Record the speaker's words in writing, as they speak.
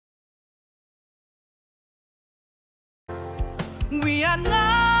We are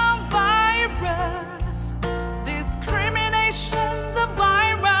now virus. Discrimination's a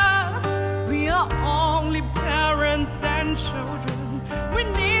virus. We are only parents and children. We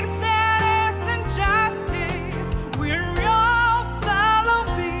need fairness and justice. We're all fellow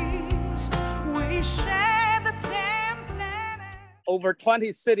beings. We share the same planet. Over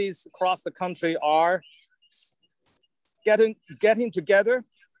 20 cities across the country are getting together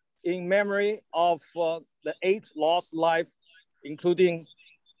in memory of the 8 lost lives, including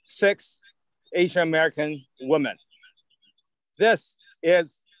 6 Asian American women. This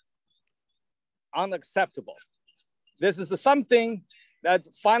is unacceptable. This is something that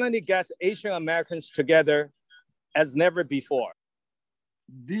finally gets Asian Americans together as never before.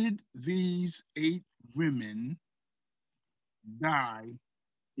 Did these 8 women die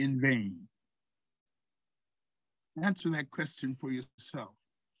in vain? Answer that question for yourself.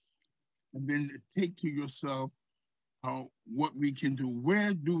 And then take to yourself what we can do.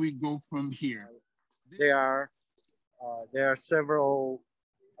 Where do we go from here? There are several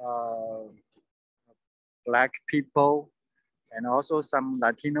Black people and also some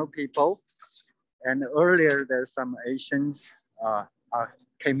Latino people. And earlier there's some Asians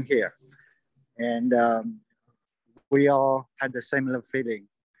came here. And we all had the similar feeling.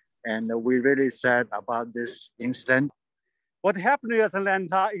 And we really sad about this incident. What happened in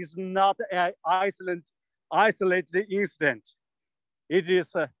Atlanta is not an isolated incident. It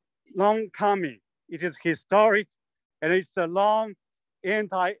is long coming. It is historic, and it's a long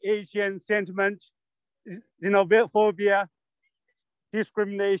anti-Asian sentiment, xenophobia,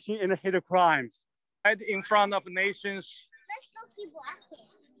 discrimination, and hate crimes. Right in front of Nations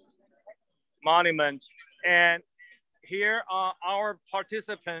Monument, and here are our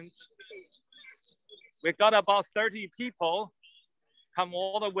participants. We got about 30 people come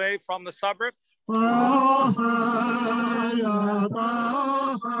all the way from the suburb. The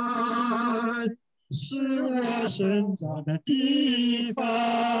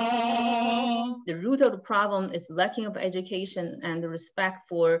root of the problem is lacking of education and the respect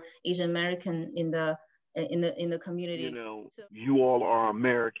for Asian American in the community. You know, you all are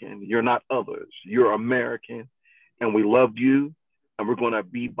American. You're not others. You're American, and we love you, and we're going to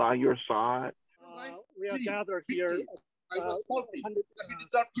be by your side. We are gathered here, 100 to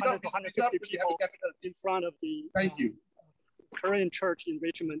 150 people in front of the Korean church in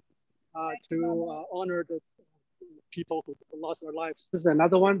Richmond to honor the people who lost their lives. This is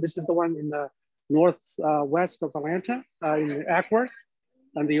another one. This is the one in the northwest of Atlanta, in Ackworth.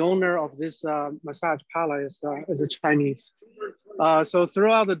 And the owner of this massage parlor is a Chinese. So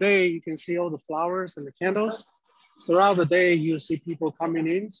throughout the day, you can see all the flowers and the candles. Throughout the day, you see people coming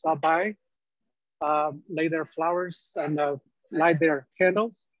in, stop by, lay their flowers and light their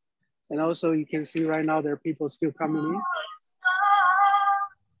candles. And also you can see right now there are people still coming in.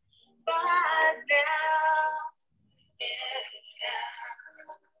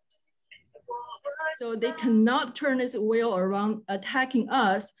 So they cannot turn this wheel around attacking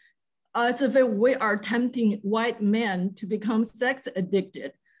us as if we are tempting white men to become sex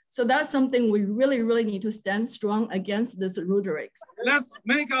addicted. So that's something we really, really need to stand strong against this rhetoric. Let's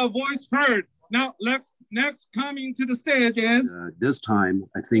make our voice heard. Now, next coming to the stage is... this time,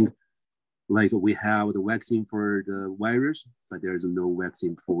 I think like we have the vaccine for the virus, but there's no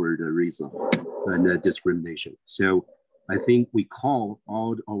vaccine for the racism and the discrimination. So I think we call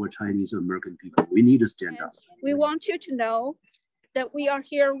all our Chinese American people, we need to stand up. We want you to know that we are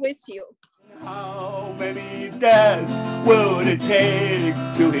here with you. How many deaths would it take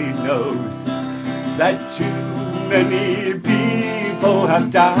till he knows that too many people have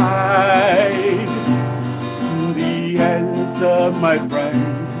died? The answer, my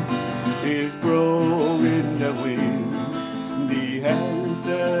friend, is grow in the wind. The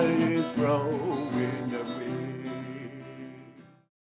answer is grow in the wind.